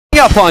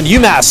up on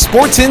UMass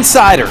Sports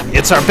Insider,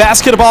 it's our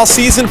basketball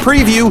season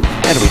preview,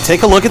 and we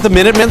take a look at the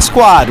Minutemen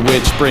squad,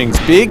 which brings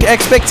big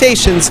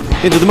expectations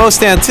into the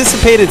most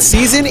anticipated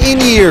season in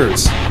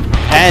years.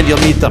 And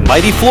you'll meet the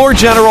mighty floor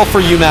general for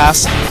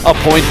UMass, a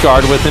point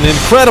guard with an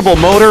incredible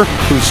motor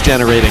who's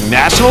generating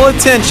national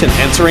attention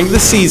entering the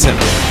season.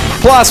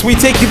 Plus, we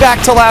take you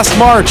back to last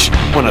March,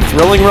 when a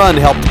thrilling run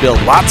helped build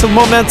lots of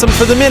momentum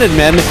for the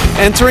Minutemen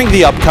entering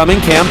the upcoming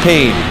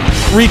campaign.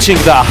 Reaching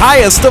the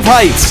highest of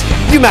heights,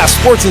 UMass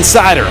Sports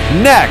Insider,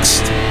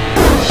 next.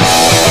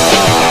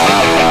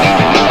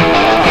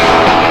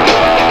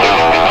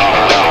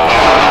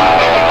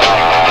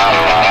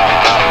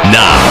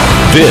 Now,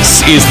 this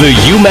is the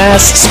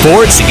UMass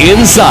Sports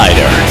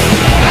Insider,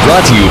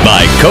 brought to you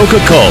by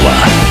Coca-Cola.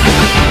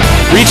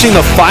 Reaching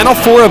the Final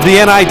Four of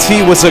the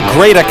NIT was a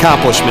great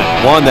accomplishment,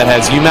 one that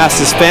has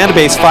UMass's fan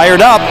base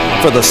fired up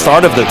for the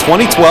start of the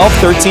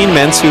 2012-13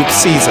 men's hoops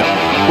season.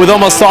 With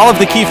almost all of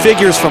the key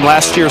figures from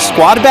last year's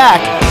squad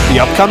back, the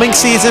upcoming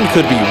season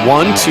could be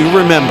one to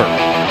remember.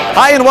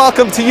 Hi and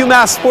welcome to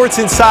UMass Sports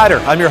Insider.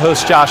 I'm your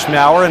host Josh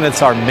Maurer, and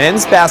it's our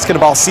men's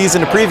basketball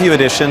season preview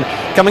edition.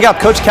 Coming up,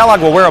 Coach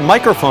Kellogg will wear a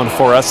microphone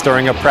for us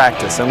during a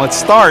practice. And let's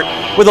start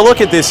with a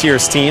look at this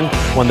year's team,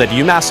 one that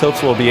UMass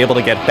hopes will be able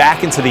to get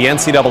back into the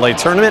NCAA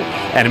tournament,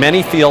 and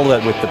many feel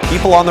that with the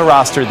people on the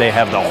roster, they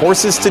have the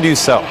horses to do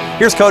so.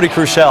 Here's Cody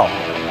Crushell.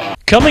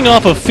 Coming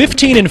off a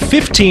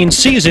 15-15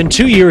 season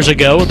 2 years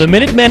ago, the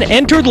Minutemen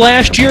entered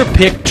last year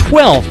picked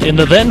 12th in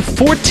the then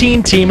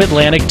 14-team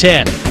Atlantic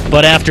 10.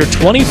 But after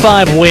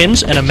 25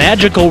 wins and a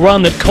magical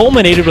run that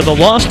culminated with a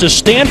loss to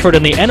Stanford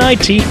in the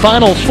NIT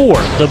Final Four,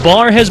 the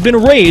bar has been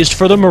raised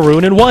for the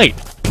Maroon and White.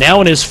 Now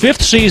in his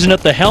 5th season at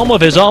the helm of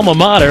his alma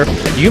mater,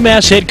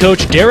 UMass head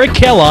coach Derek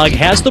Kellogg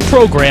has the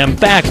program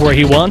back where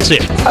he wants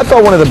it. I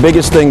thought one of the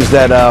biggest things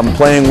that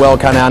playing well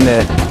kind of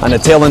on the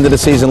tail end of the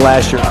season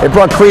last year, it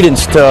brought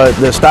credence to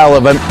the style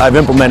I've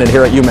implemented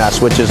here at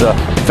UMass, which is a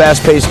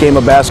fast-paced game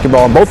of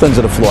basketball on both ends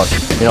of the floor.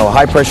 You know,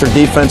 high-pressure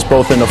defense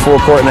both in the full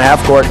court and the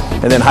half court,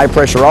 and then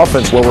high-pressure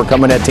offense where we're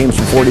coming at teams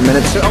for 40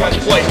 minutes.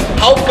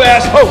 How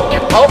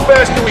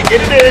fast can we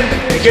get it in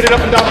and get it up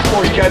and down the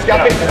floor? You guys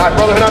got me? All right,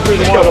 brother, head on through.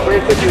 Let's go.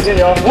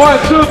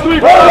 1, 2, 3,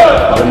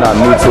 run! We're not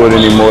new to it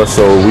anymore,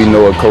 so we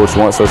know what coach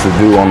wants us to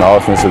do on the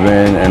offensive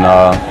end, and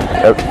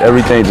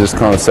everything just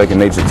comes second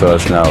nature to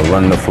us now.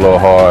 Running the floor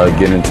hard,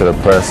 getting into the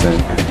press,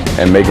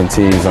 and making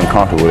teams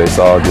uncomfortable. It's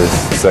all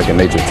just second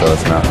nature to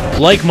us now.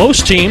 Like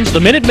most teams, the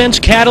Minutemen's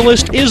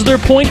catalyst is their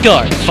point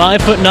guard,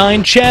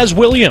 5'9" Chaz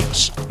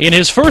Williams. In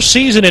his first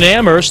season in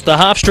Amherst, the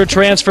Hofstra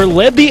transfer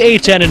led the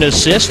A-10 in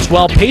assists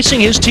while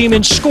pacing his team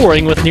in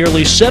scoring with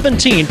nearly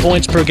 17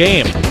 points per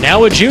game.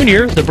 Now a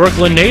junior, the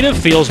Brooklyn native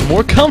feels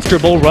more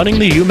comfortable running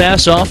the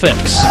UMass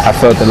offense. I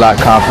felt a lot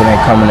confident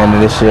coming into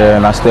this year,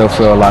 and I still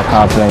feel a lot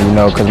confident, you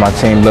know, because my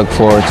team looked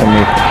forward to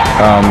me.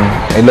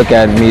 They look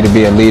at me to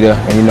be a leader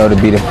and, you know, to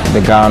be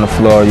the guy on the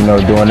floor, you know,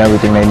 doing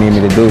everything they need me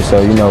to do.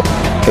 So, you know,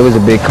 it was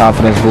a big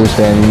confidence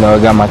booster, and, you know,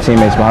 it got my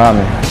teammates behind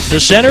me. The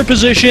center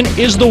position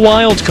is the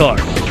wild card.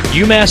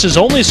 UMass's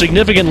only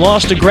significant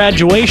loss to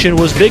graduation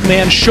was big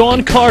man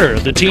Sean Carter,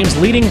 the team's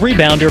leading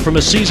rebounder from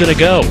a season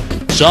ago.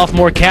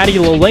 Sophomore Caddy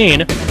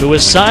Lane, who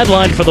was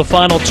sidelined for the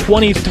final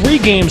 23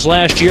 games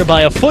last year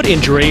by a foot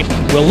injury,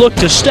 will look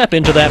to step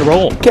into that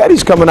role.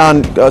 Caddy's coming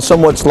on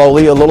somewhat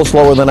slowly, a little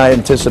slower than I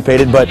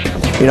anticipated, but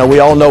you know, we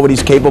all know what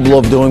he's capable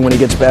of doing when he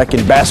gets back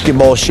in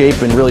basketball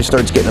shape and really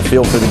starts getting a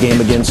feel for the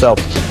game again. So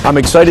I'm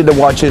excited to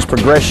watch his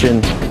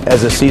progression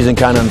as the season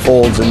kind of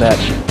unfolds, and that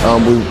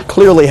we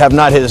clearly have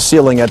not hit a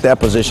ceiling at that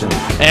position.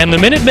 And the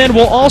Minutemen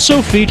will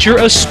also feature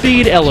a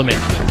speed element.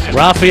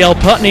 Raphael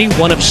Putney,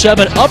 one of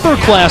 7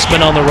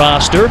 upperclassmen on the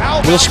roster,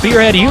 will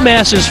spearhead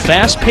UMass's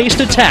fast-paced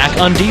attack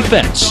on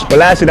defense. But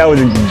last year, that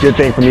was a good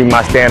thing for me,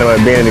 my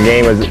stamina, being in the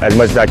game as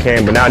much as I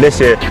can. But now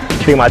this year,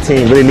 I think my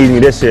team really needs me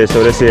this year.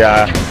 So this year,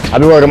 I've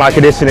been working on my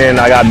conditioning.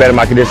 I got better at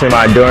my conditioning,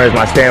 my endurance,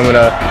 my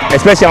stamina.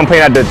 Especially I'm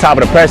playing at the top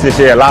of the press this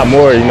year a lot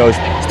more, you know,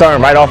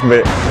 starting right off of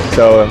it.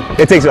 So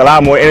it takes a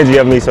lot more energy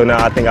of me. So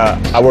now I think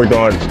I worked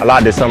on a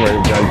lot this summer, you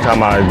know, talking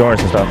about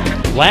endurance and stuff.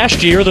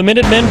 Last year, the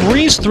Minutemen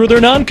breezed through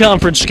their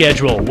non-conference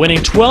schedule,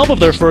 winning 12 of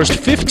their first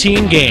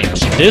 15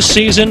 games. This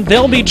season,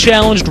 they'll be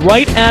challenged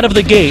right out of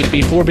the gate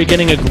before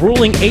beginning a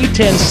grueling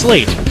A-10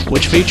 slate,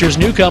 which features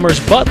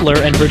newcomers Butler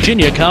and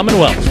Virginia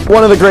Commonwealth.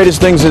 One of the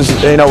greatest things is,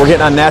 you know, we're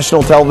getting on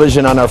national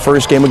television on our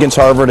first game against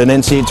Harvard, an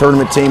NCAA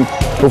tournament team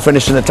who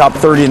finished in the top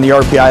 30 in the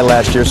RPI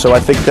last year. So I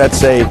think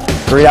that's a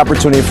great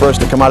opportunity for us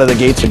to come out of the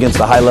gates against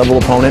a high-level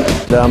opponent.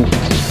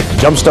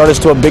 Jumpstart us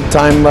to a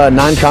big-time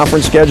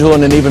non-conference schedule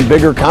and an even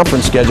bigger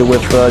conference schedule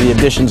with the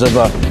additions of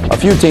a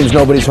few teams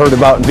nobody's heard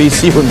about in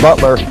VCU and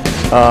Butler.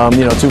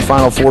 You know, 2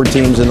 Final Four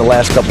teams in the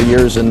last couple of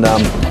years, and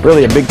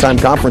really a big-time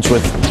conference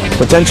with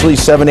potentially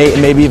 7, 8,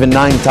 and maybe even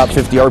 9 top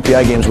 50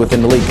 RPI games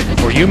within the league.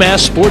 For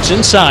UMass Sports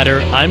Insider,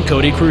 I'm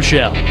Cody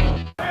Crushell.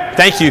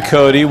 Thank you,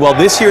 Cody. Well,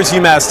 this year's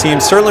UMass team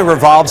certainly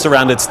revolves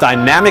around its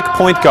dynamic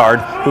point guard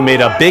who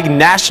made a big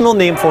national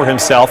name for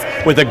himself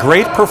with a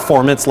great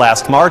performance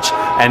last March,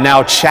 and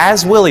now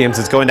Chaz Williams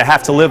is going to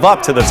have to live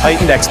up to those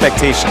heightened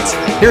expectations.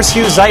 Here's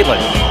Hugh Zeitlin.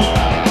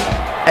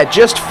 At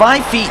just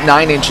 5 feet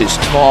 9 inches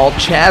tall,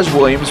 Chaz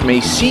Williams may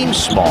seem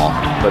small,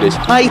 but his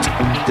height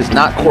does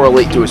not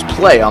correlate to his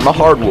play on the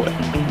hardwood.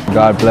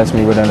 God blessed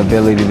me with an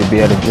ability to be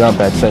able to jump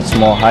at such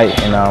small height,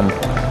 and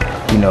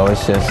you know,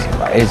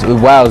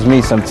 it wows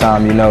me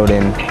sometimes, you know,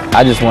 then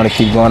I just want to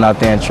keep going out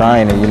there and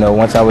trying it. You know,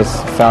 once I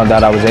found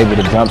out I was able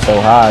to jump so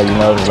high, you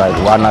know, it was like,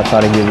 why not try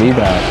to get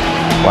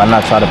rebounds? Why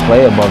not try to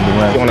play above the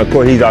rim? On the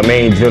court, he's our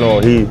main general.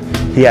 He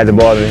has the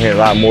ball in his hand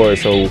a lot more,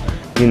 so,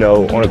 you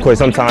know, on the court,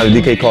 sometimes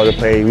DK calls a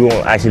play, we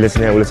won't actually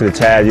listen to him, we listen to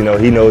Chaz, you know,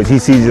 he knows, he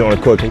sees it on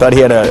the court. I thought he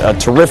had a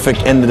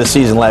terrific end of the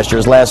season last year.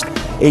 His last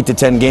 8 to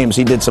 10 games,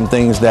 he did some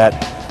things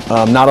that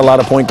not a lot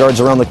of point guards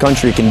around the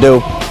country can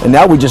do, and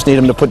now we just need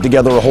him to put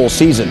together a whole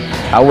season.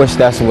 I wish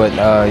that's what,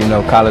 you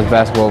know, college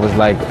basketball was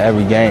like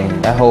every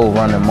game. That whole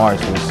run in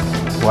March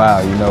was, wow,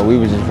 you know, we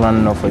were just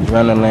running off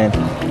adrenaline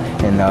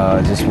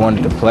and just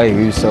wanted to play.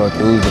 We were so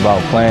enthused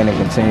about playing and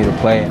continue to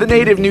play. The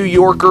native New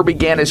Yorker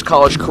began his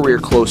college career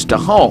close to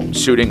home,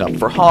 suiting up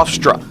for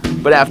Hofstra.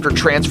 But after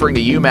transferring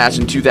to UMass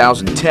in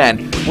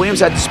 2010, Williams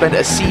had to spend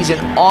a season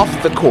off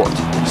the court.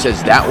 He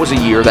says that was a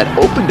year that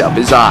opened up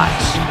his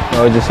eyes. You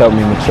know, it just helped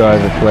me mature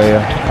as a player.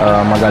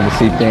 I got to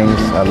see things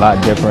a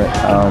lot different,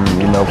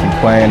 you know, from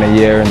playing a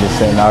year and just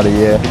sitting out a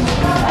year.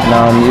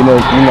 And, you know,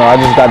 I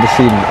just got to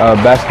see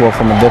basketball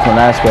from a different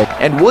aspect.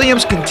 And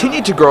Williams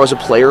continued to grow as a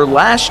player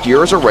last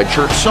year as a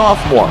redshirt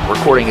sophomore,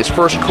 recording his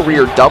first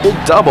career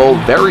double-double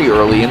very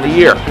early in the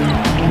year.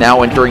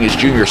 Now entering his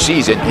junior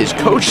season, his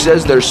coach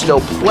says there's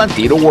still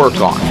plenty to work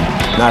on.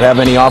 Not have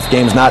any off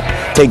games, not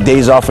take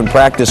days off in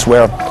practice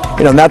where,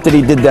 you know, not that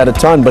he did that a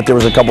ton, but there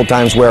was a couple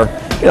times where,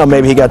 you know,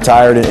 maybe he got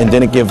tired and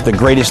didn't give the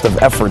greatest of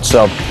efforts.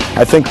 So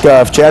I think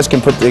if Chaz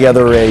can put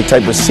together a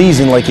type of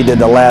season like he did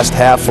the last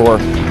half or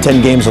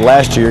 10 games of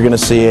last year, you're going to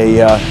see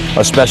a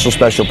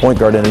special point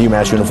guard in a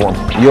UMass uniform.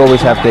 You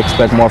always have to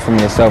expect more from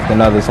yourself than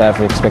others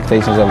have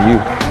expectations of you.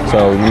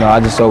 So, you know,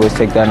 I just always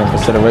take that in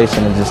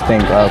consideration and just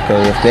think,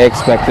 okay, if they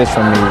expect this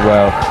from me,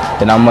 well,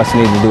 then I must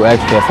need to do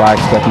extra if I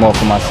expect more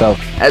from myself.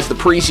 As the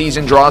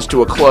preseason draws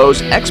to a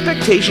close,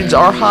 expectations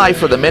are high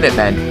for the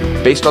Minutemen.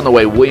 Based on the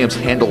way Williams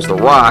handles the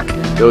rock,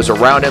 those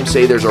around him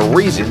say there's a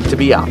reason to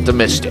be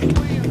optimistic.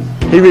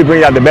 He really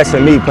brings out the best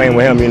in me playing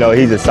with him. You know,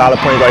 he's a solid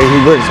point guard.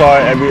 He works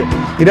hard.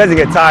 He doesn't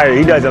get tired.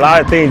 He does a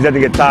lot of things,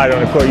 doesn't get tired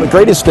on the court. The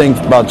greatest thing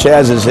about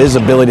Chaz is his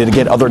ability to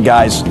get other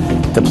guys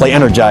to play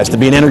energized, to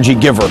be an energy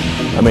giver.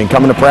 I mean,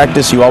 coming to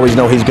practice, you always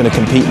know he's going to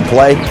compete and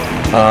play.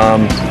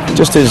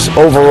 Just his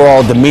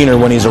overall demeanor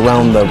when he's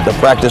around the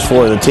practice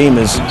floor of the team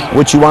is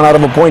what you want out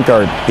of a point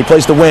guard. He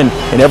plays to win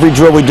in every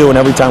drill we do and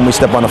every time we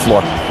step on the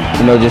floor.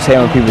 You know, just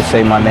hearing people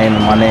say my name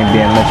and my name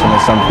being mentioned in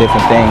some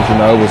different things, you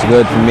know, it was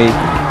good for me,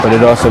 but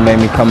it also made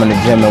me come in the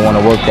gym and want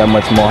to work that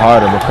much more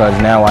harder because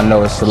now I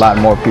know it's a lot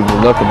more people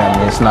looking at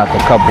me. It's not a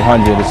couple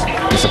hundred,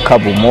 it's a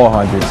couple more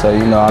hundred. So,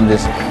 you know, I'm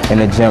just in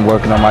the gym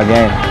working on my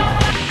game.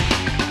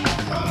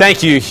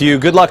 Thank you, Hugh.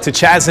 Good luck to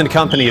Chaz and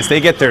company as they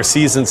get their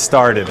season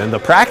started. And the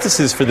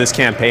practices for this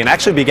campaign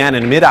actually began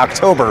in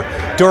mid-October.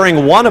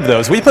 During one of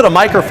those, we put a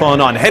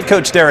microphone on head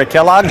coach Derek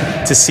Kellogg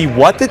to see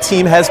what the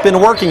team has been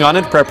working on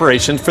in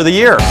preparation for the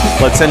year.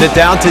 Let's send it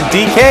down to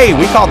DK.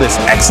 We call this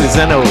X's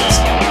and O's.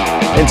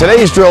 In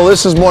today's drill,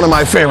 this is one of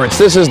my favorites.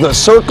 This is the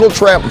circle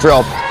trap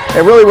drill.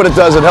 And really what it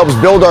does, it helps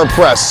build our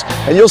press.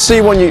 And you'll see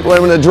when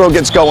the drill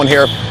gets going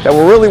here that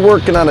we're really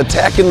working on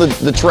attacking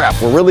the trap.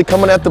 We're really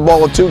coming at the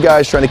ball with two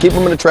guys, trying to keep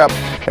them in the trap.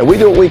 And we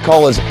do what we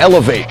call as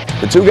elevate.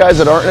 The two guys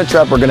that aren't in the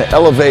trap are going to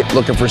elevate,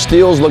 looking for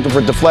steals, looking for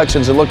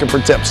deflections, and looking for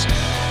tips.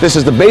 This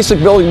is the basic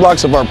building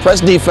blocks of our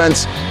press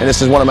defense, and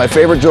this is one of my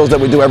favorite drills that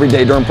we do every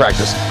day during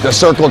practice, the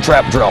circle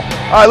trap drill.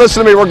 All right,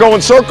 listen to me. We're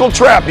going circle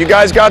trap. You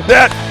guys got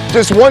that?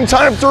 Just one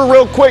time through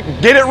real quick,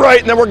 get it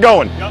right, and then we're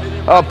going.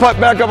 Putt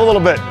back up a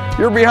little bit.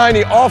 You're behind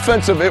the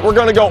offensive. We're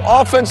going to go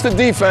offense to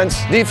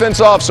defense,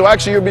 defense off. So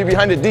actually you'll be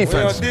behind the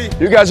defense.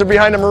 You guys are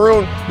behind the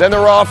maroon, then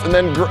they're off, and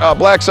then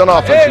black's on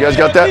offense. You guys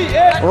got that?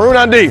 Maroon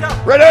on D.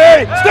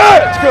 Ready?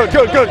 Start! Good,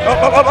 good, good.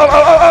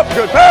 Up.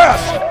 Good. Pass.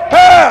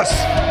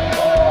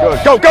 Good.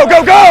 Go. Good.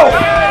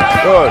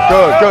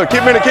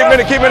 Keep minute.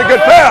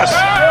 Good pass.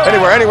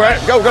 Anywhere.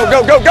 Go. Good.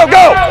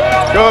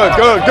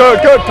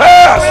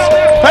 Pass.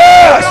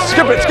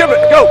 Skip it. Go.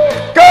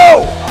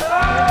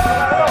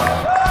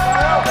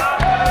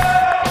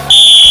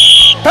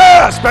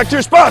 Pass. Back to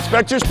your spots.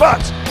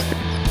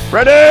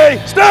 Ready?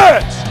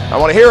 Stance. I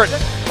want to hear it.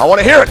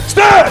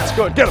 Stance.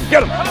 Good. Get him.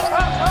 Good. Go.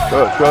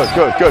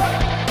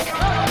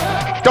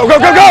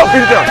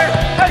 Beat it down.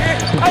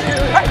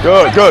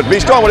 Good. Be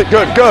strong with it.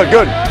 Good.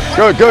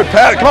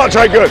 Pat it. Come on,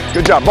 Trey.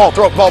 Good job. Ball.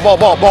 Throw it.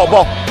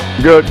 Ball.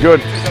 Good.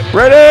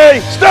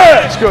 Ready?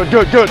 Stance. Good.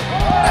 Good.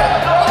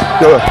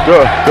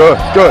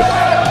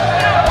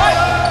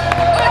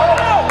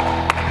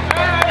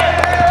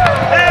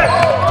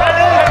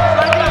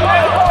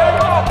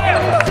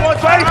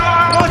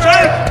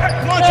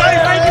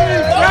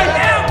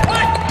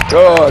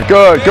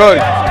 Good. Good.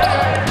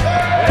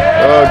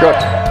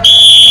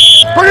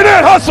 Bring it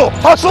in, hustle in.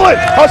 Good,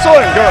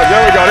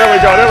 there we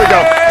go. Good.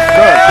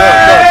 All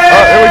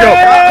right, here we go.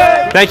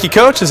 Thank you,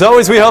 Coach. As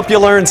always, we hope you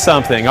learned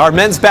something. Our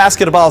men's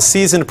basketball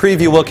season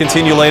preview will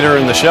continue later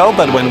in the show,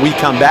 but when we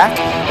come back,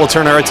 we'll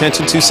turn our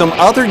attention to some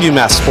other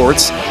UMass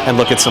sports and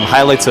look at some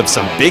highlights of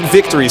some big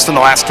victories from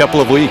the last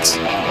couple of weeks.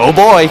 Oh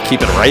boy,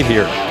 keep it right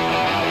here.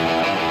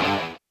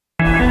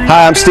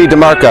 Hi, I'm Steve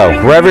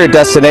DeMarco. Wherever your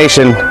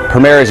destination,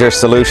 Premier is your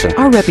solution.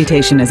 Our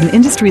reputation as an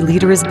industry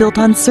leader is built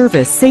on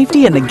service,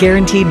 safety, and the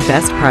guaranteed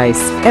best price.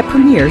 At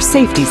Premier,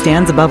 safety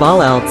stands above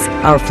all else.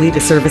 Our fleet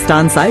is serviced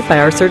on-site by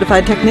our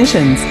certified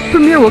technicians.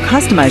 Premier will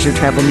customize your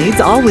travel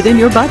needs all within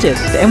your budget,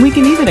 and we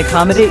can even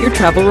accommodate your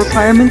travel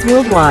requirements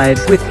worldwide.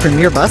 With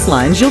Premier Bus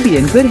Lines, you'll be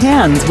in good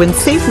hands when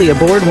safely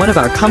aboard one of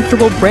our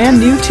comfortable brand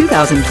new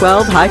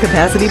 2012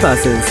 high-capacity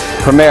buses.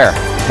 Premier,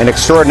 an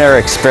extraordinary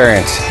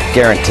experience,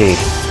 guaranteed.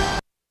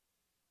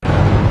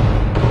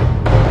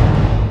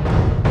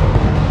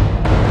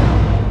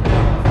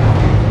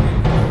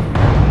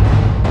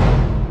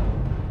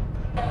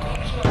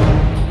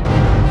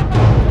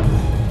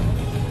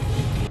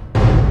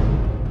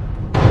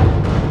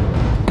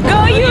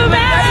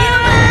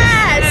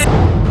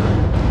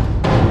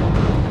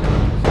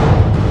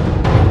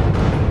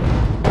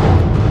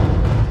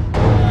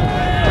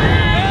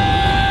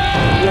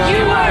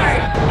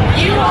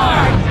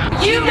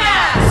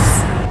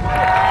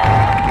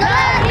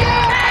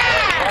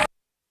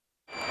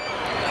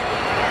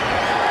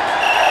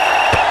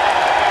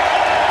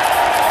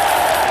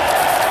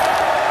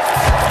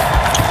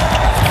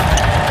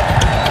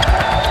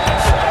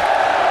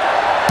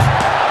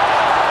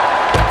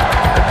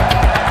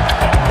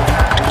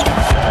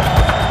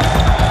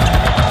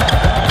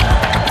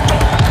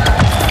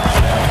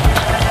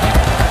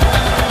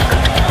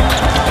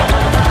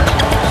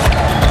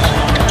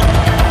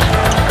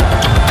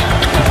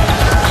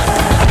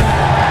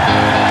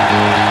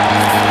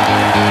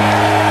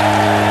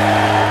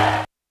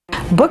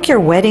 Book your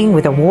wedding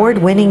with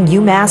award-winning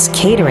UMass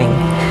Catering.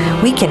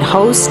 We can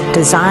host,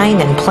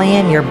 design, and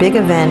plan your big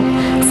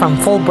event from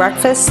full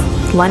breakfasts,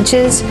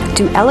 lunches,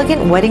 to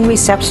elegant wedding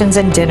receptions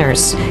and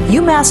dinners.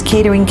 UMass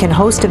Catering can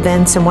host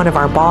events in one of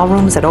our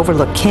ballrooms that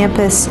overlook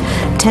campus,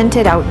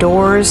 tented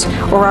outdoors,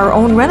 or our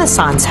own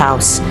Renaissance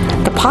house.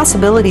 The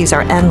possibilities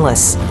are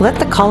endless. Let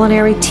the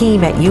culinary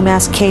team at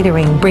UMass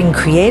Catering bring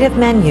creative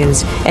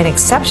menus and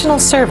exceptional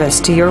service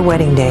to your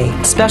wedding day.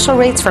 Special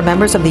rates for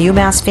members of the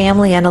UMass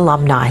family and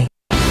alumni.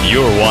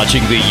 You're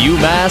watching the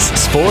UMass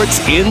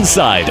Sports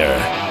Insider.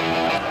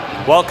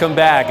 Welcome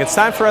back. It's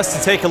time for us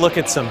to take a look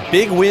at some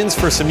big wins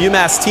for some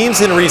UMass teams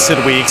in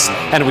recent weeks.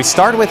 And we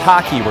start with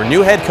hockey, where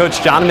new head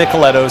coach John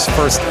Micheletto's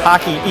first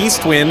Hockey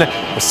East win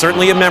was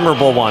certainly a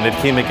memorable one. It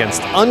came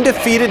against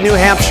undefeated New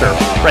Hampshire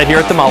right here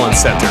at the Mullins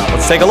Center.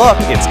 Let's take a look.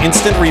 It's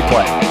instant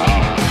replay.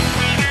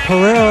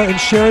 Herrera and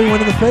Sherry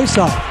winning the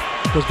faceoff.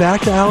 Goes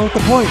back to Allen at the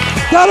point.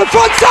 Down in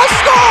front, Seth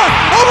score!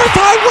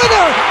 Overtime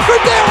winner for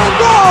Darren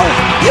Rowe!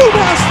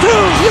 UMass 2,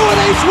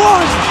 UNH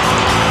 1.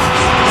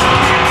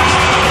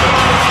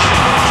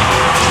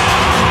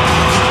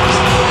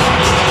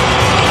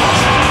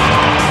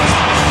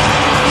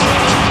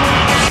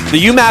 The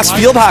UMass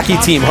field hockey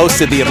team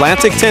hosted the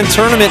Atlantic 10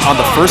 tournament on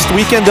the first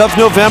weekend of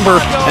November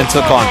and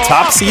took on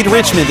top seed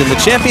Richmond in the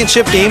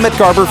championship game at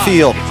Garber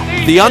Field.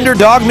 The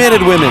underdog men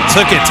and women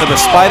took it to the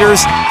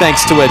Spiders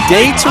thanks to a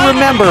day to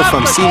remember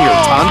from senior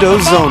Tondo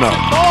Zono.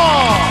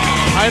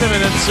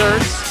 Heineman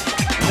inserts.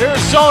 Here's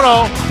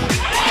Zono.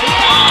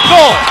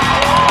 Goal.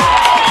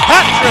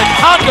 Patrick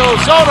Tondo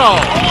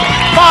Zono.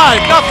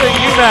 5-0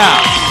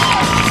 UMass.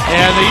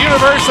 And the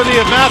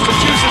University of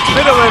Massachusetts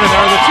Minutemen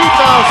are the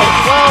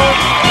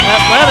 2012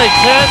 Atlantic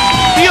 10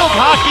 Field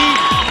Hockey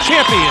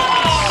Champions.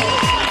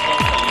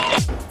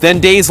 Then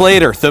days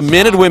later, the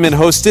Minutewomen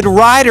hosted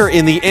Ryder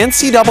in the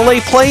NCAA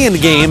play-in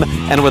game,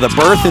 and with a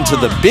berth into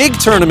the big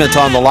tournament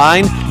on the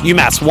line,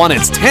 UMass won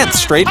its 10th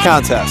straight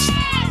contest.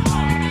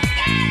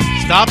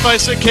 Stopped by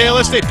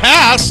Sakalis, they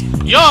pass,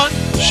 Young,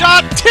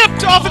 shot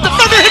tipped off, the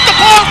defender hit the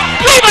ball,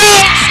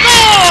 rebound,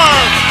 score!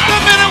 The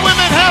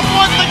Minutewomen have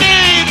won the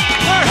game,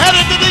 they're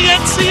headed to the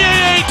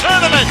NCAA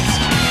tournament.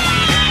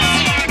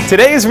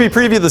 Today, as we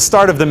preview the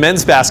start of the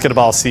men's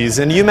basketball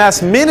season,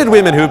 UMass men and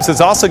women hoops is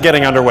also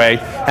getting underway,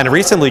 and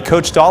recently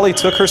Coach Dawley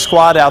took her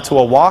squad out to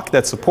a walk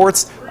that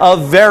supports a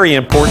very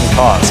important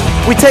cause.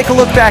 We take a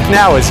look back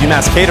now as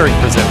UMass Catering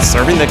presents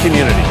Serving the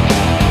Community.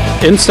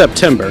 In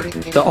September,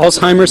 the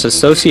Alzheimer's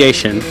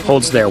Association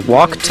holds their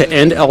Walk to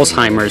End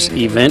Alzheimer's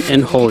event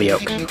in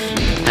Holyoke.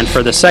 And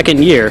for the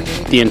second year,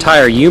 the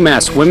entire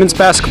UMass women's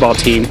basketball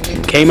team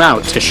came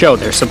out to show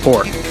their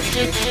support.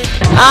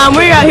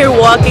 We're out here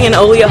walking in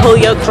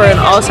Holyoke for an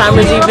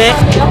Alzheimer's event,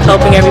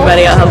 helping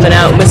everybody out, helping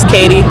out Miss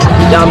Katie.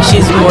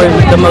 She's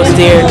the most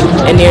dear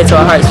and near to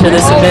our hearts for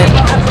this event.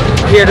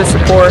 Here to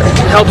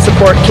help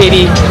support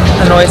Katie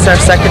Anoyes, our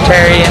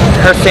secretary, and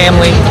her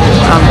family.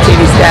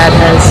 Katie's dad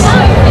has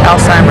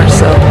Alzheimer's,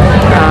 so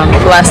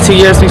we're last 2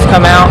 years we've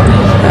come out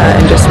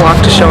and just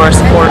walked to show our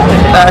support.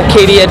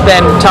 Katie had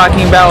been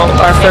talking about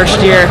our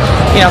first year,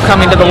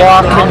 coming to the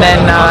walk, and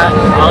then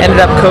ended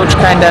up coach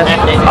kind of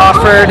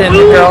offered, and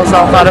the girls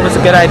all thought it was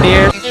a good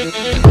idea.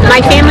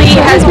 My family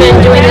has been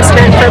doing this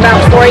event for about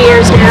 4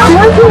 years now.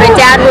 My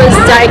dad was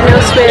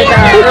diagnosed with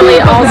early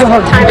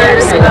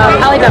Alzheimer's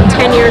probably about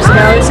 10 years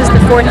ago. This is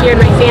the 4th year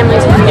my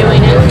family's been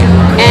doing it.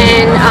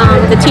 And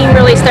the team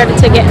really started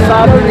to get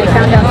involved when they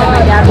found out that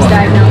my dad was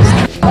diagnosed.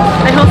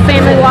 My whole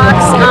family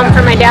walks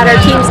for my dad.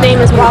 Our team's name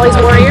is Wally's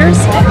Warriors.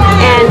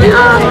 And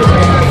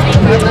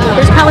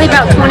there's probably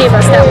about 20 of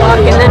us that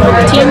walk. And then with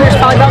the team, there's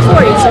probably about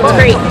 40, so it's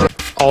great.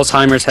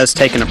 Alzheimer's has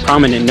taken a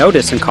prominent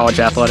notice in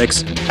college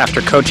athletics after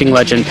coaching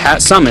legend Pat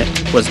Summitt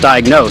was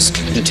diagnosed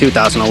in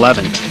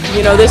 2011.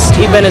 This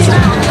event is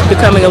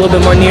becoming a little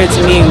bit more near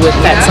to me with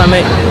Pat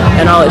Summitt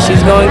and all that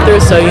she's going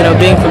through. So,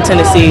 being from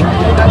Tennessee,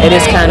 it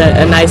is kind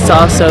of nice to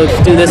also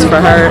do this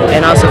for her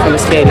and also for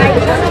Miss Katie.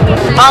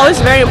 Oh,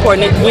 it's very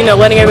important,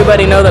 letting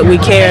everybody know that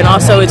we care, and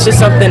also it's just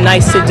something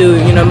nice to do,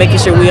 making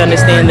sure we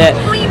understand that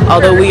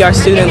although we are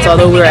students,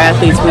 although we're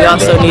athletes, we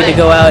also need to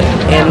go out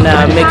and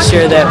make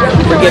sure that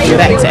we're giving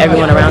back to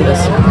everyone around us.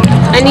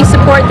 Any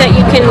support that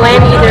you can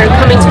lend, either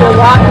coming to a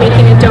walk,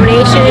 making a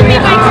donation,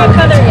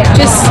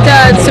 just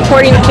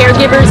supporting the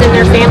caregivers and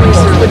their families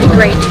would be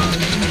great.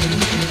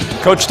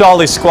 Coach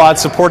Dolly's squad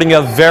supporting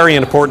a very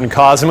important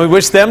cause, and we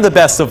wish them the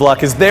best of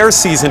luck as their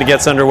season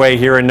gets underway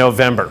here in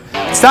November.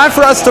 It's time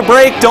for us to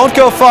break. Don't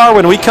go far.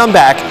 When we come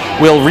back,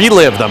 we'll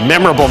relive the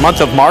memorable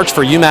month of March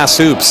for UMass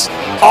hoops.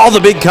 All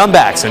the big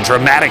comebacks and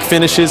dramatic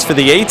finishes for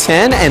the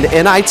A10 and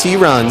NIT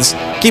runs.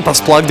 Keep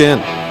us plugged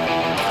in.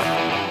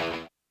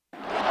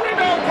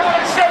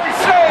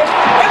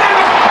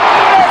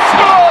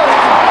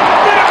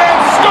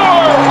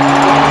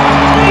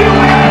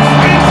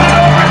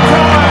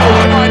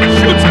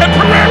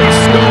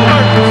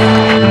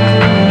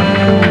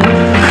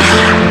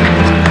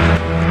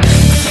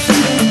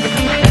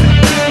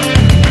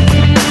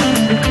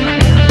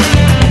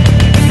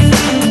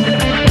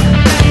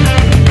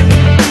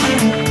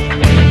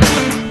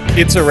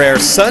 It's a rare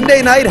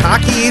Sunday night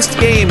Hockey East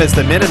game as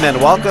the Minutemen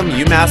welcome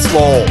UMass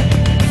Lowell.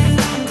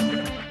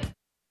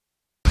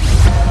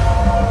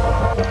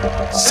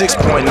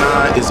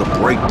 6.9 is a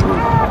breakthrough.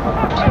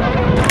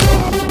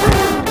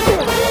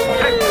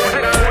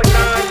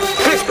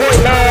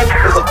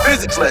 6.9 is a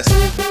physics lesson.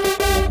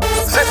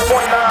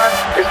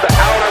 6.9 is the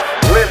outer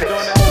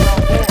limits.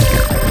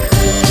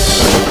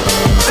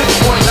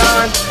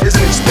 6.9 is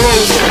an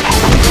explosion.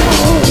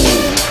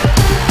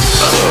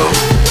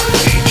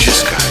 He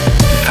just got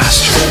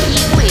faster.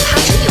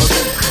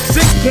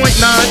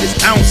 6.9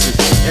 is ounces,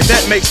 and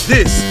that makes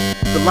this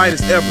the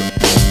lightest ever.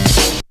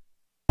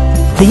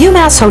 The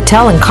UMass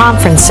Hotel and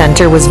Conference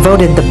Center was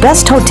voted the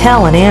best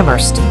hotel in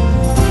Amherst.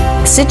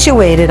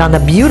 Situated on the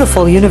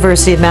beautiful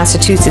University of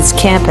Massachusetts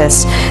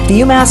campus,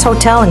 the UMass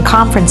Hotel and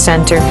Conference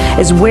Center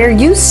is where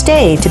you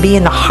stay to be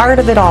in the heart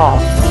of it all.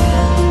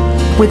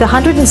 With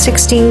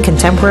 116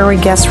 contemporary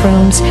guest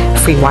rooms,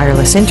 free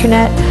wireless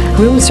internet,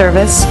 room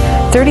service,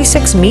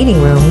 36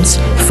 meeting rooms,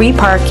 free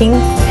parking,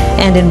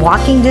 and in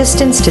walking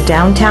distance to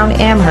downtown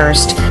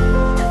Amherst,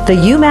 the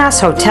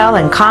UMass Hotel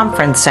and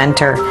Conference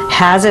Center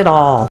has it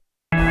all.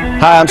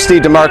 Hi, I'm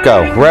Steve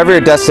DeMarco. Wherever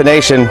your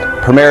destination,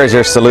 Premier is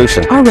your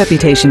solution. Our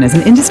reputation as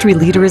an industry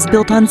leader is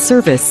built on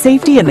service,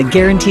 safety, and the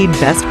guaranteed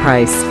best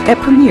price. At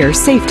Premier,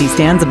 safety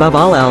stands above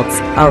all else.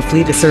 Our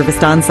fleet is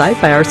serviced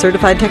on-site by our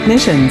certified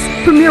technicians.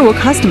 Premier will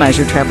customize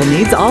your travel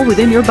needs all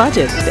within your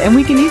budget, and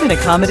we can even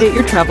accommodate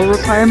your travel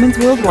requirements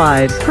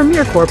worldwide.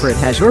 Premier Corporate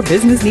has your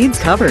business needs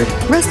covered.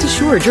 Rest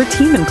assured, your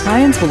team and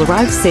clients will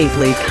arrive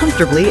safely,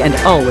 comfortably, and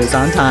always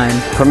on time.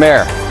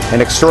 Premier,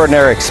 an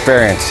extraordinary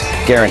experience,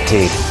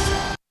 guaranteed.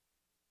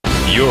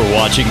 You're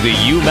watching the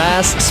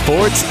UMass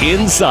Sports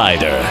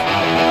Insider.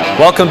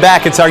 Welcome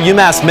back. It's our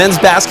UMass men's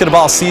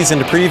basketball season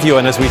to preview,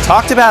 and as we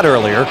talked about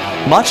earlier,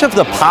 much of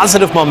the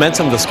positive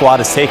momentum the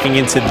squad is taking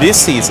into this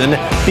season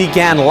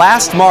began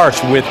last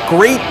March with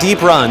great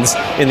deep runs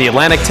in the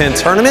Atlantic 10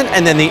 tournament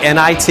and then the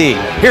NIT.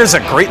 Here's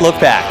a great look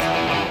back.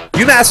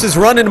 UMass's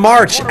run in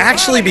March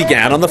actually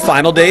began on the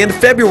final day in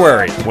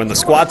February when the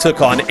squad took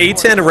on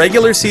A10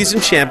 regular season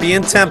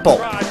champion Temple.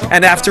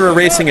 And after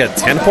erasing a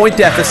 10-point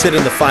deficit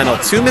in the final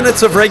 2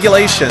 minutes of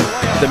regulation,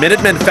 the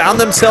Minutemen found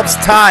themselves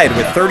tied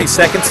with 30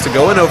 seconds to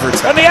go in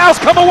overtime. And the Owls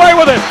come away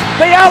with it.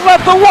 They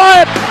outlet the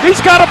Wyatt.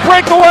 He's got a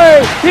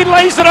breakaway. He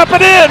lays it up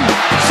and in.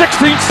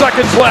 16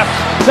 seconds left.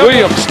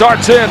 Williams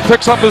starts in,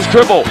 picks up his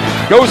dribble,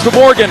 goes to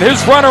Morgan. His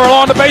runner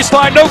along the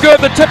baseline, no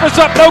good. The tip is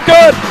up, no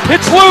good.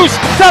 It's loose.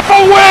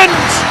 Temple wins.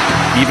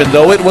 Even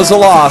though it was a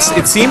loss,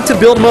 it seemed to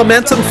build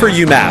momentum for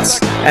UMass.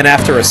 And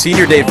after a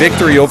senior day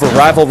victory over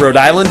rival Rhode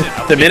Island,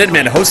 the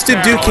Minutemen hosted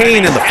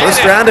Duquesne in the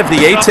first round of the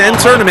A10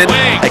 tournament,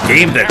 a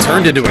game that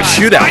turned into a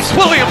shootout.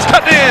 Williams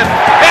cutting in,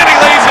 and he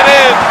lays it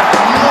in.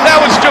 That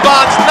was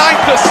Javon's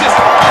 9th assist.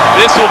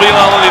 This will be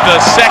only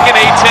the second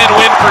A10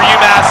 win for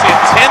UMass in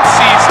 10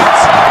 seasons,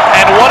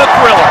 and what a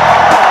thriller.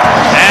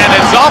 And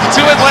it's off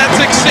to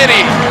Atlantic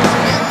City.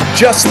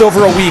 Just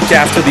over a week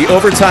after the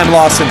overtime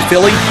loss in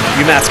Philly,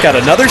 UMass got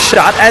another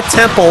shot at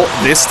Temple,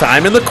 this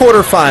time in the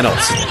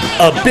quarterfinals.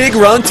 A big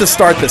run to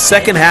start the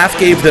second half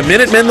gave the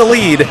Minutemen the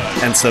lead,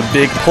 and some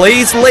big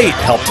plays late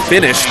helped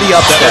finish the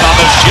upset. On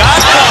the shot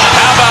clock,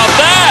 how about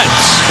that?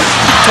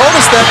 Told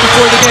us that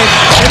before the game.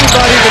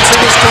 Anybody that's in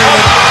this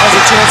tournament has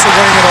a chance of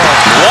winning it all.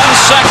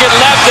 1 second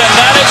left, and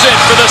that is it.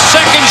 For the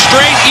second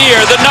straight year,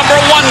 the number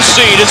 1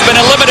 seed has been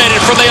eliminated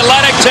from the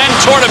Atlantic 10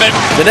 tournament.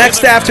 The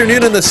next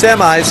afternoon in the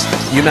semis,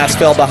 UMass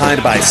fell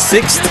behind by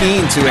 16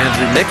 to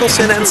Andrew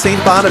Nicholson and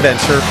St.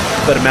 Bonaventure,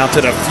 but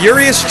mounted a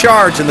furious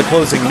charge in the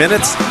closing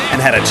minutes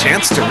and had a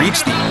chance to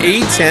reach the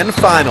A10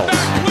 finals.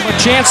 A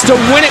chance to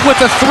win it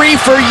with a 3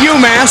 for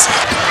UMass.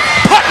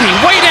 Putney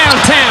way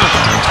downtown.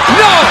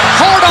 No,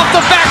 hard off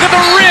the back of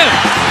the rim.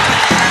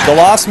 The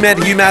loss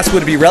meant UMass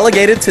would be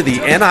relegated to the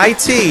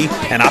NIT,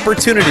 an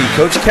opportunity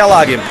Coach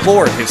Kellogg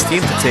implored his team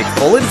to take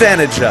full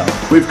advantage of.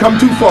 We've come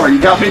too far, you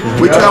got me?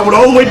 We traveled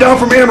all the way down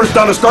from Amherst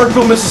down to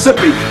Starkville,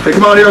 Mississippi. They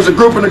come out here as a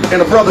group and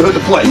a brotherhood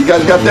to play. You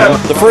guys got that?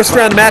 The first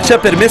round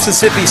matchup at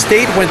Mississippi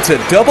State went to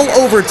double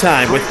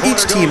overtime with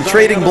each team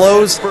trading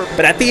blows,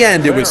 but at the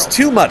end it was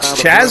too much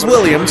Chaz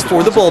Williams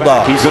for the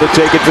Bulldogs. He's going to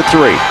take it for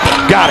 3.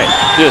 Got it.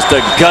 Just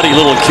a gutty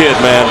little kid,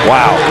 man.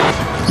 Wow.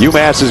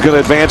 UMass is going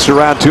to advance to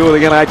round 2 of the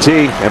NIT,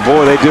 and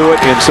boy, they do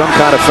it in some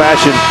kind of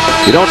fashion.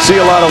 You don't see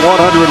a lot of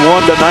 101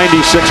 to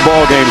 96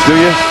 ball games, do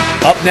you?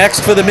 Up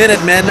next for the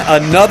Minutemen,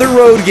 another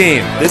road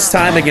game, this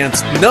time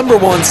against number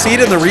 1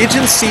 seed in the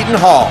region, Seton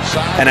Hall.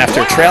 And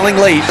after trailing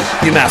late,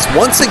 UMass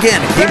once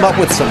again came up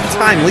with some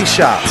timely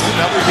shots.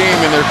 Another game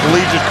in their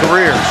collegiate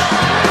careers.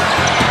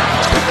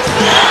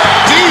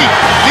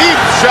 Deep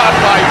shot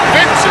by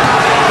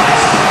Vincent.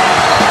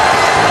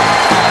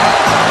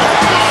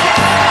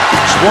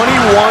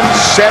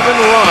 21-7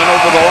 run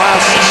over the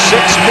last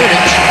 6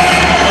 minutes,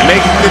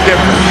 making the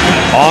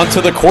difference. On to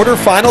the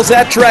quarterfinals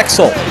at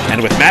Drexel,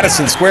 and with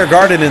Madison Square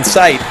Garden in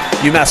sight,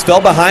 UMass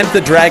fell behind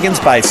the Dragons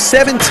by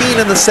 17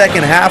 in the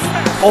second half,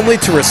 only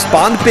to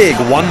respond big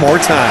one more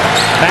time.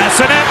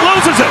 Massonet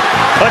loses it.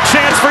 A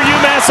chance for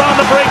UMass on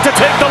the break to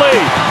take the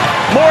lead.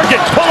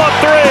 Morgan, pull-up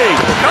 3,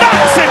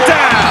 knocks it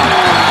down.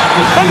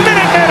 The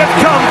Minutemen have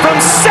come from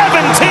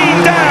 17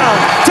 down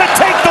to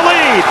take the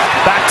lead.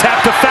 Back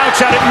tap to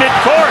Fouch out at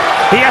midcourt.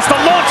 He has to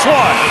launch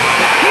one.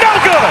 No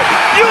good.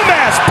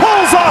 UMass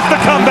pulls off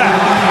the comeback.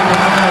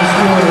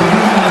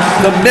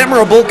 The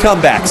memorable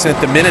comeback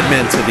sent the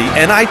Minutemen to the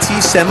NIT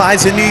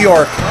semis in New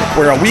York,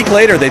 where a week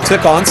later they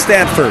took on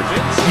Stanford.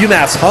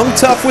 UMass hung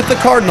tough with the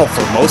Cardinal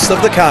for most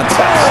of the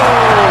contest.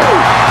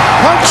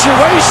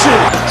 Punctuation.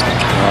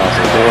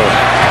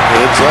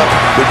 It's up.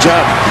 Good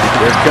job.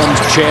 Here comes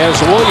Chaz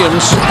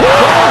Williams.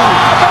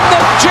 And the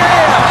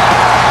jam.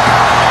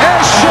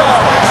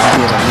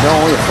 You're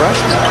only a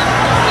freshman.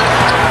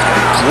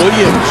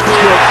 Williams,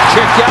 quick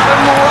kick out,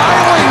 and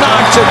Riley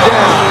knocks it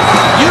down.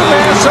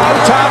 UMass on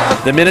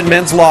top. The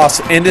Minutemen's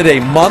loss ended a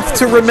month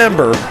to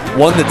remember,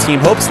 one the team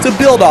hopes to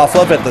build off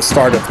of at the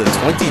start of the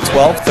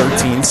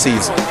 2012-13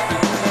 season.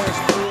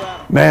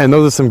 Man,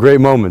 those are some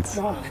great moments.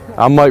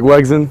 I'm Mike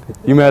Wegson,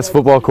 UMass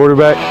football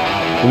quarterback.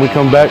 When we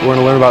come back, we're going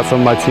to learn about some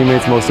of my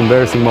teammates' most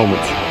embarrassing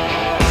moments.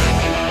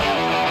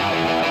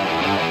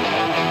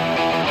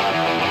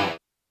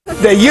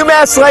 The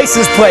UMass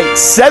license plate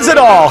says it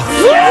all.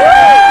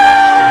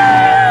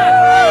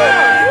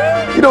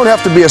 You don't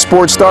have to be a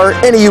sports star.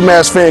 Any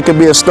UMass fan can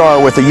be a star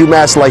with a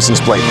UMass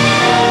license plate.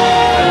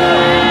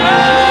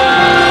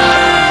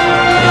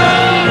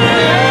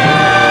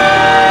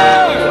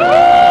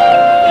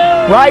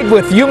 Ride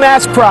with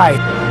UMass pride.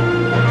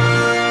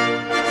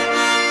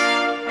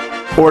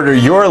 Order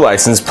your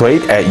license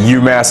plate at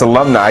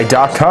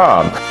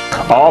UMassAlumni.com.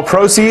 All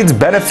proceeds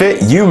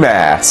benefit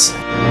UMass.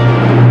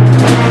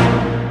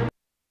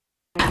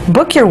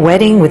 Book your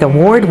wedding with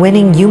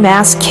award-winning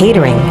UMass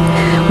Catering.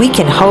 We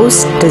can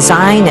host,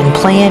 design, and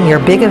plan your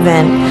big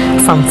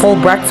event from full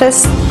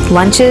breakfasts,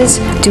 lunches,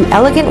 to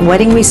elegant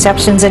wedding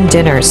receptions and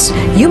dinners.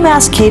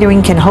 UMass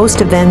Catering can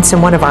host events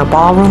in one of our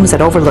ballrooms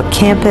that overlook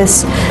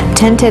campus,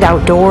 tented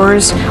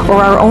outdoors, or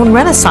our own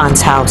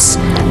Renaissance house.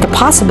 The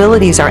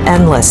possibilities are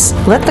endless.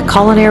 Let the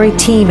culinary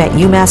team at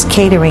UMass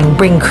Catering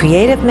bring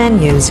creative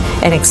menus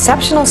and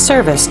exceptional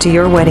service to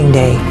your wedding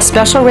day.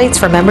 Special rates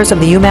for members of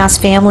the UMass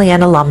family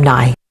and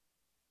alumni.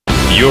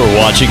 You're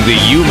watching the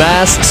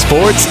UMass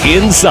Sports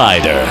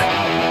Insider.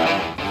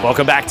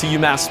 Welcome back to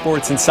UMass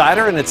Sports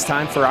Insider, and it's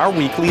time for our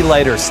weekly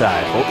lighter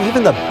side. Well,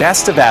 even the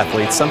best of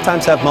athletes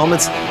sometimes have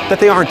moments that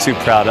they aren't too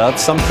proud of,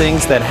 some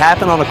things that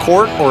happen on a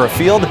court or a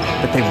field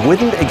that they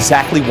wouldn't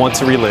exactly want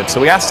to relive.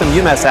 So we asked some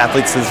UMass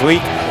athletes this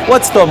week,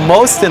 what's the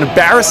most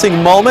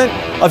embarrassing moment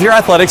of your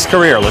athletics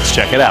career? Let's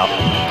check it out.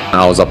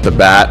 I was up to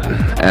bat,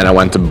 and I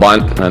went to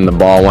bunt, and the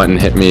ball went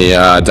and hit me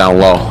down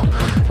low.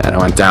 And I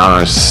went down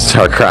and I just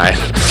started crying.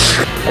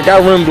 I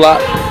got rim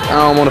blocked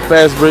on a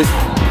fast break.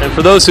 And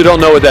for those who don't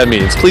know what that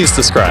means, please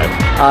describe.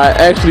 I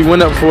actually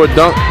went up for a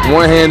dunk,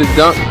 one-handed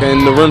dunk,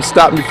 and the rim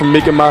stopped me from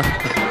making my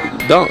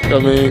dunk. I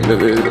mean,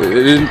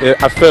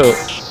 I failed.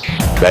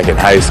 back in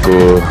high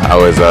school, I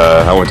went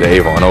to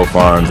Avon Oak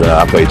Farms.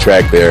 I played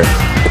track there.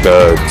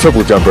 The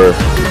triple jumper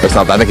or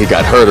something, I think he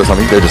got hurt or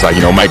something. They're just like,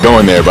 Mike, go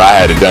in there, but I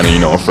hadn't done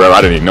it, forever.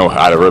 I didn't even know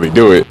how to really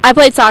do it. I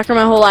played soccer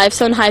my whole life,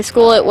 so in high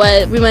school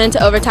we went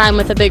into overtime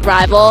with a big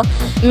rival.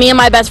 Me and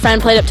my best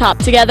friend played up top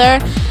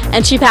together,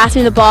 and she passed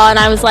me the ball, and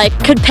I was like,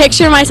 could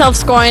picture myself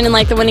scoring in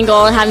like the winning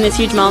goal and having this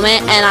huge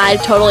moment, and I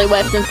totally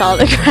whipped and fell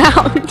to the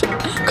ground.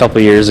 A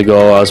couple years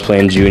ago, I was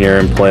playing junior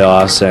in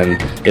playoffs,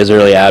 and it was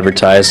early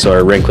advertised, so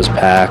our rink was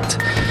packed.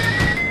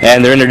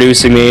 And they're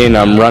introducing me, and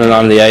I'm running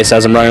onto the ice.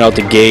 As I'm running out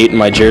the gate,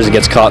 my jersey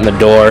gets caught in the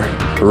door,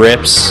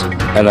 rips,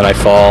 and then I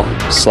fall,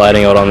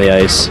 sliding out on the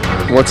ice.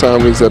 One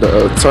time we was at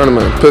a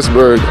tournament in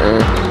Pittsburgh,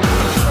 and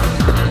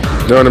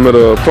during the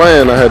middle of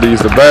playing, I had to use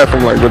the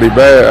bathroom like really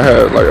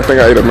bad. I think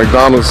I ate a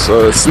McDonald's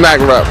snack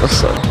wrap or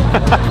something.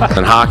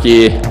 In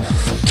hockey,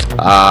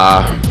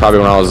 probably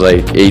when I was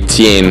like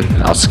 18,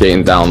 I was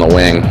skating down the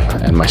wing,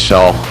 and my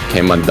shell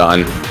came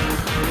undone,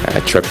 and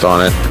I tripped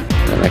on it.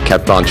 And I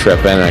kept on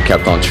tripping, and I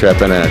kept on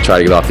tripping, and I tried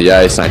to get off the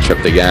ice, and I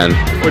tripped again.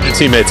 What did your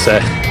teammates say?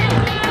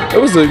 It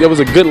was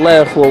a good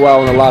laugh for a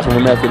while in the locker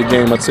room after the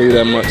game, I'll tell you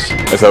that much.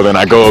 And so then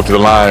I go up to the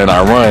line, and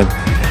I run,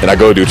 and I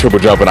go do a triple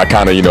jump, and I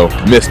kind of,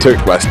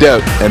 mistook my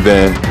step, and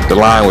then the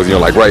line was,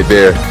 like right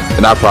there,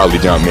 and I probably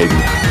jumped maybe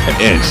an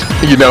inch,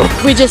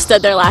 We just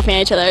stood there laughing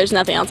at each other. There's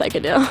nothing else I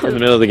could do. In the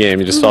middle of the game,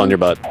 you just fell on your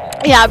butt.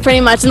 Yeah, pretty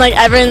much. And like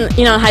everyone,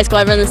 in high school,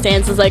 everyone in the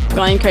stands was like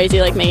going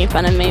crazy, like making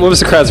fun of me. What was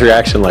the crowd's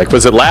reaction like?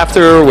 Was it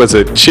laughter? Was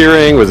it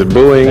cheering? Was it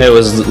booing? It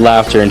was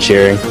laughter and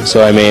cheering.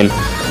 So, I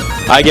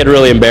get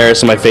really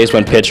embarrassed and my face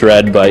went pitch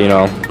red, but,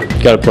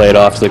 got to play it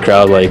off to the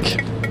crowd like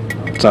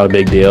it's not a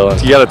big deal.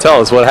 You got to tell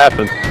us what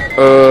happened.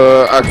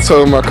 I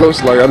told my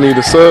coach, I need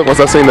a sub. Once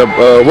I seen the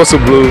whistle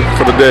blew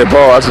for the dead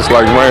ball, I just,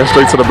 ran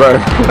straight to the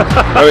back.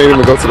 I didn't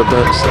even go to the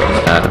bench. So.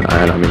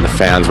 And the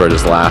fans were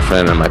just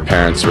laughing, and my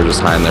parents were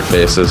just hiding their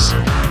faces.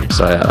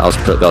 So, yeah,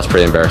 that was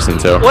pretty embarrassing,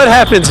 too. What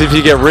happens if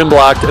you get rim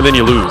blocked and then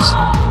you lose?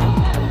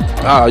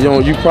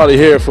 You probably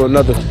here for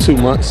another 2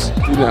 months.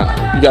 You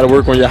got to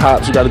work on your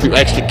hops. You got to do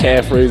extra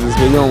calf raises.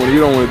 But you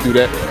don't want to do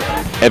that.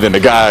 And then the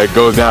guy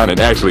goes down and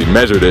actually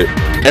measured it.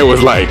 It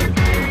was like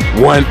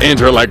 1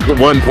 inch or like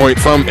 1 point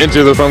some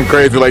inches or something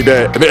crazy like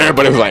that. And then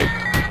everybody was like.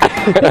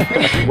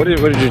 What did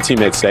your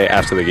teammates say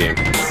after the game?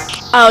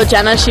 Oh,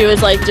 Jenna, she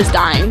was like just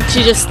dying.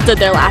 She just stood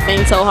there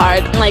laughing so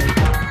hard.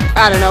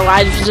 I don't know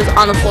why, she was just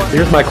on the floor.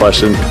 Here's my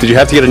question. Did you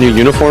have to get a new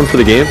uniform for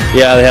the game?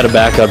 Yeah, they had a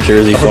backup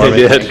jersey for me.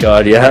 They did?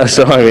 God, yeah.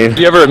 So, Have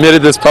you ever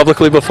admitted this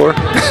publicly before?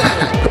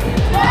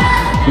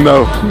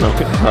 No,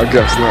 I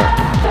guess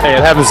not. Hey,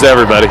 it happens to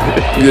everybody.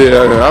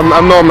 Yeah, I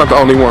know I'm not the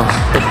only one.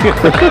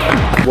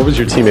 What was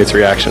your teammates'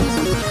 reaction?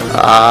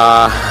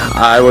 I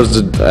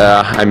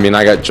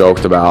got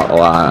joked about a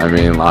lot.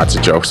 Lots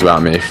of jokes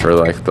about me for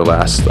the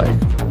last 3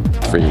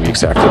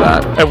 weeks after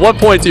that. At what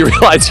point do you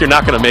realize you're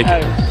not going to make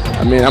it?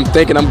 I'm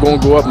thinking I'm going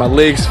to go up. My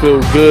legs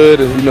feel good,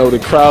 and the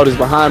crowd is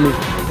behind me.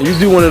 And you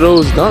do one of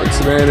those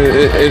dunks, man.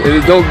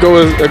 It don't go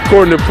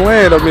according to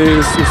plan.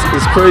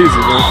 It's crazy,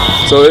 man.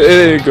 So it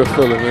ain't a good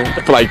feeling, man.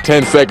 For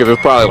 10 seconds, there's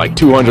probably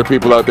 200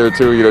 people out there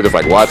too. Just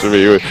watching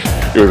me. It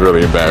was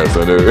really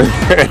embarrassing, dude.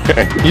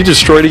 You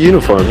destroyed a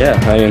uniform. Yeah,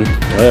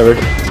 whatever.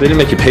 So they didn't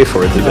make you pay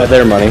for it, did they?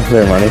 Their money,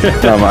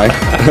 not mine.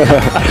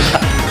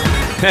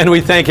 And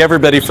we thank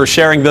everybody for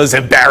sharing those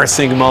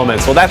embarrassing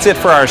moments. Well, that's it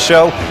for our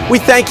show. We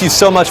thank you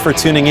so much for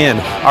tuning in.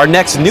 Our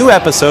next new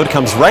episode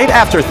comes right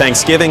after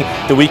Thanksgiving,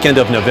 the weekend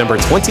of November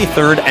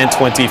 23rd and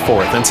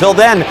 24th. Until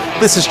then,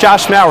 this is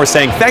Josh Maurer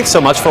saying thanks so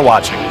much for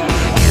watching.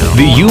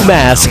 The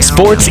UMass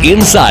Sports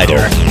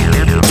Insider,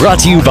 brought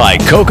to you by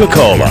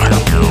Coca-Cola,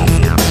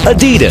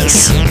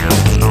 Adidas,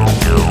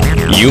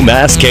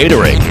 UMass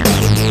Catering,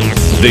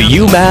 the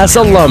UMass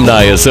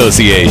Alumni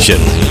Association,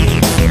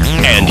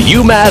 and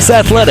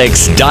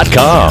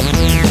UMassathletics.com.